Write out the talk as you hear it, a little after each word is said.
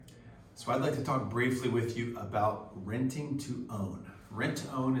So I'd like to talk briefly with you about renting to own. Rent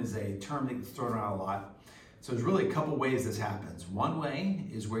to own is a term that gets thrown around a lot. So there's really a couple ways this happens. One way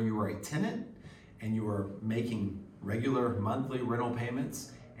is where you are a tenant and you are making regular monthly rental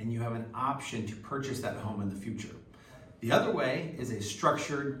payments and you have an option to purchase that home in the future. The other way is a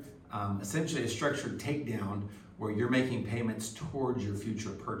structured, essentially a structured takedown where you're making payments towards your future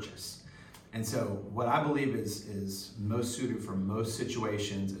purchase. And so what I believe is most suited for most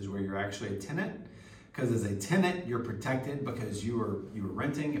situations is where you're actually a tenant, because as a tenant, you're protected because you are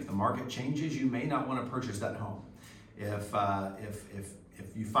renting. If the market changes, you may not want to purchase that home. If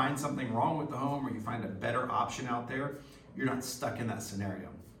you find something wrong with the home or you find a better option out there, you're not stuck in that scenario.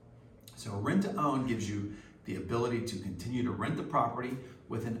 So rent to own gives you the ability to continue to rent the property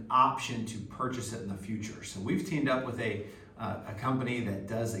with an option to purchase it in the future. So we've teamed up with a company that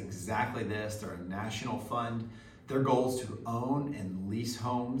does exactly this. They're a national fund. Their goal is to own and lease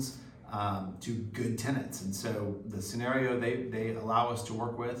homes to good tenants. And so the scenario they allow us to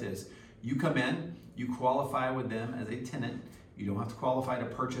work with is you come in, you qualify with them as a tenant. You don't have to qualify to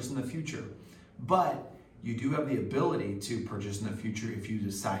purchase in the future, but you do have the ability to purchase in the future if you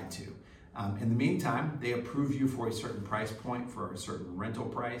decide to. In the meantime, they approve you for a certain price point, for a certain rental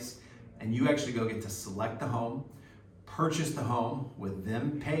price, and you actually go get to select the home, purchase the home with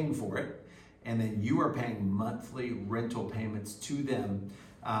them paying for it, and then you are paying monthly rental payments to them.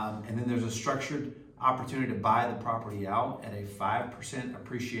 And then there's a structured opportunity to buy the property out at a 5%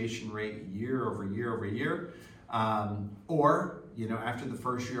 appreciation rate year over year over year. Or, after the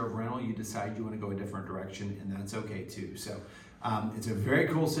first year of rental, you decide you want to go a different direction, and that's okay too. So it's a very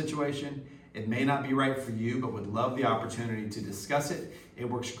cool situation. It may not be right for you, but would love the opportunity to discuss it. It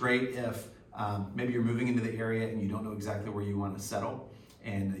works great if maybe you're moving into the area and you don't know exactly where you want to settle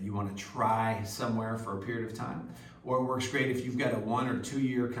and you want to try somewhere for a period of time. Or it works great if you've got a 1 or 2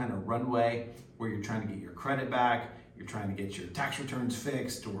 year kind of runway where you're trying to get your credit back, you're trying to get your tax returns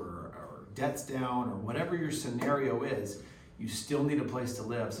fixed or debts down, or whatever your scenario is, you still need a place to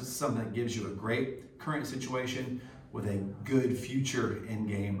live. So this is something that gives you a great current situation with a good future end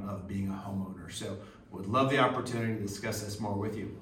game of being a homeowner. So would love the opportunity to discuss this more with you.